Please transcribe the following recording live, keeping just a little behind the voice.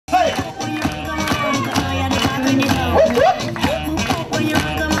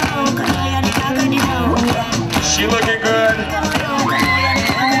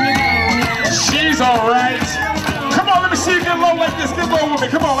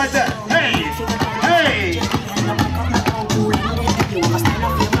like that. Hey, hey.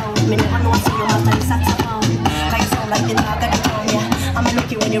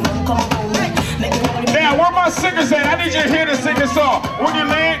 Now, where my singers at? I need you to hear this sing this song. When you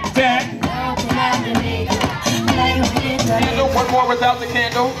land that. Candle, one more without the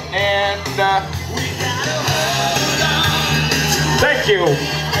candle, and thank you.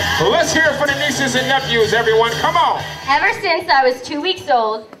 Well, let's hear it for the nieces and nephews, everyone. Come on. Ever since I was 2 weeks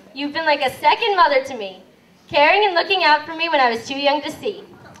old, you've been like a second mother to me, caring and looking out for me when I was too young to see.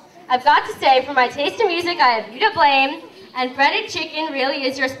 I've got to say, for my taste in music, I have you to blame, and breaded chicken really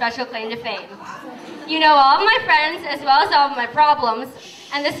is your special claim to fame. You know all of my friends as well as all of my problems,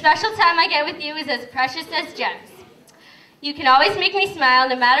 and the special time I get with you is as precious as gems. You can always make me smile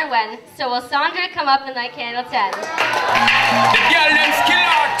no matter when, so will Sandra come up and light candle 10. The girl them skill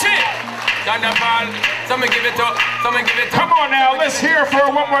out chick. Thunderball, someone give it up, someone give it up. Come on now, let's hear it for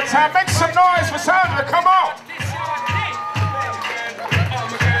one more time. Make some noise for Sandra, come on.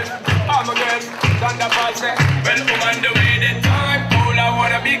 Oh my God, Thunderball say, well, woman, the way the time cold, I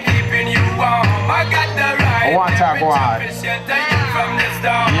wanna be keeping you warm. I got the right. One time, one. From the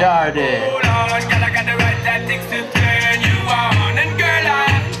start. Yeah, I did. Hold on, girl, I got the right tactics to turn you on. And girl,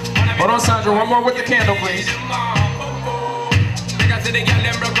 hold on, Sandra, one more with the candle, please. Because the girl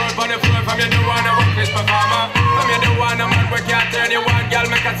them broke out on the floor. From you the one a work this performer. From you the one a man where can't turn you on. Girl,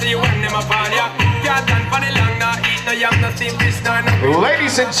 make I see you when them upon ya. Can't stand for the long, nah, eat no yam, no steam fish, no.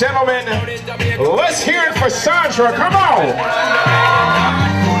 Ladies and gentlemen, let's hear it for Sandra, come on.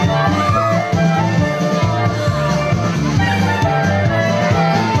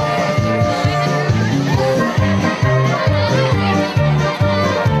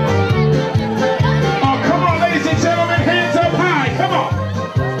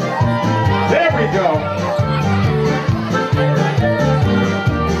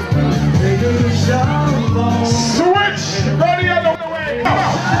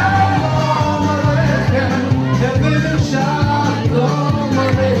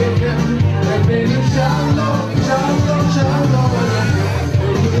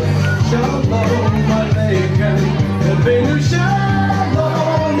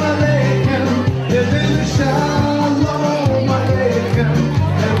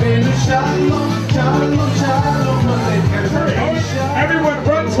 Everyone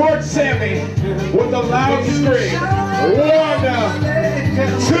run towards Sammy with a loud scream.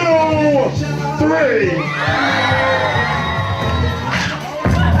 1, 2, 3.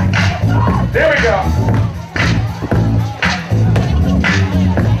 There we go.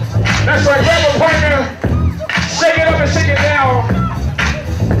 That's right, grab a partner. Shake it up and shake it down.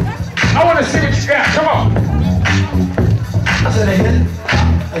 I want to see what you got. Come on. I said they hit it.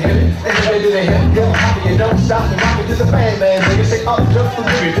 They hit it. Everybody do they hit it. Go happy and don't stop and rock it to the bang bang. Nigga say up just the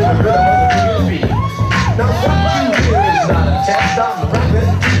booty to the rhythm of the beat. Now what you hear is not a test. I'm rapping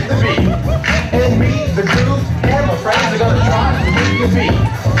to the beat. And me, the groove, and my friends are gonna try to make the beat.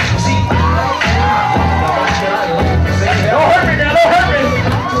 See, don't hurt me now, don't hurt me.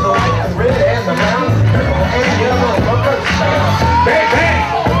 To the white, the red, and the brown, purple, and yellow, bang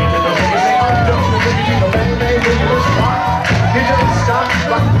bang.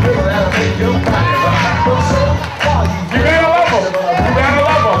 You gotta love them. You gotta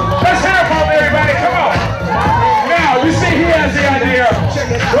love them. Let's hear it from everybody. Come on. Now, you see he has the idea.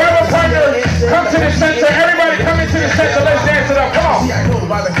 Grab a partner, come to the center. Everybody come into the center. Let's dance it up. Come on. See, I go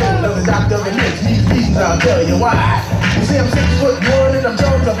by the code of the doctor of the mix. These reasons I'll tell you why. You see, I'm 6'1" and I'm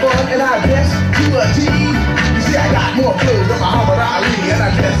Jones of fun, and I guess to a T. You see, I got more clothes than Muhammad Ali, and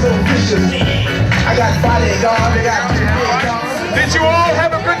I guess so viciously. I got bodyguards, I got big guns. Did you all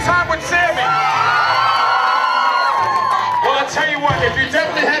have a good time with Sammy? Well, I'll tell you what, if you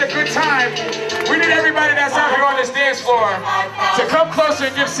definitely had a good time, we need everybody that's out here on this dance floor to come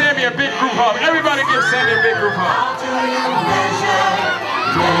closer and give Sammy a big group hug. Everybody give Sammy a big group hug.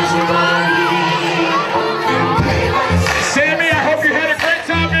 Sammy, I hope you had a great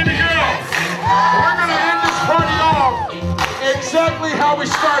time, baby girl. We're going to end this party off exactly how we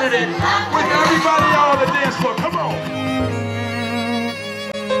started it, with everybody out on the dance floor. Come on.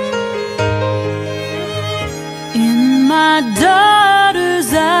 In my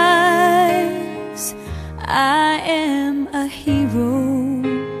daughter's eyes, I am a hero.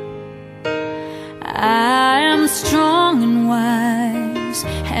 I am strong and wise,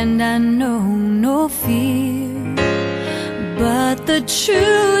 and I know no fear. But the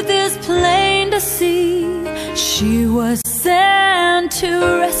truth is plain to see. She was sent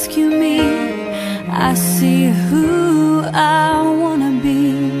to rescue me. I see who I wanna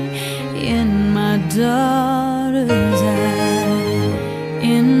be in my daughter's eyes.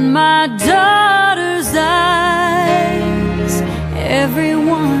 In my daughter's eyes,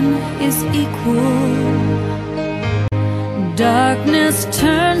 everyone is equal. Darkness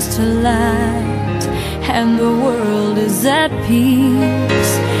turns to light, and the world is at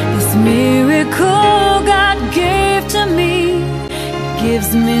peace. This miracle God gave to me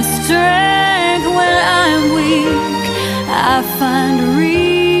gives me strength when I'm weak. I find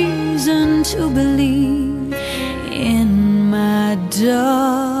reason to believe in my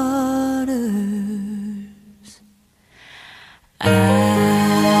daughter.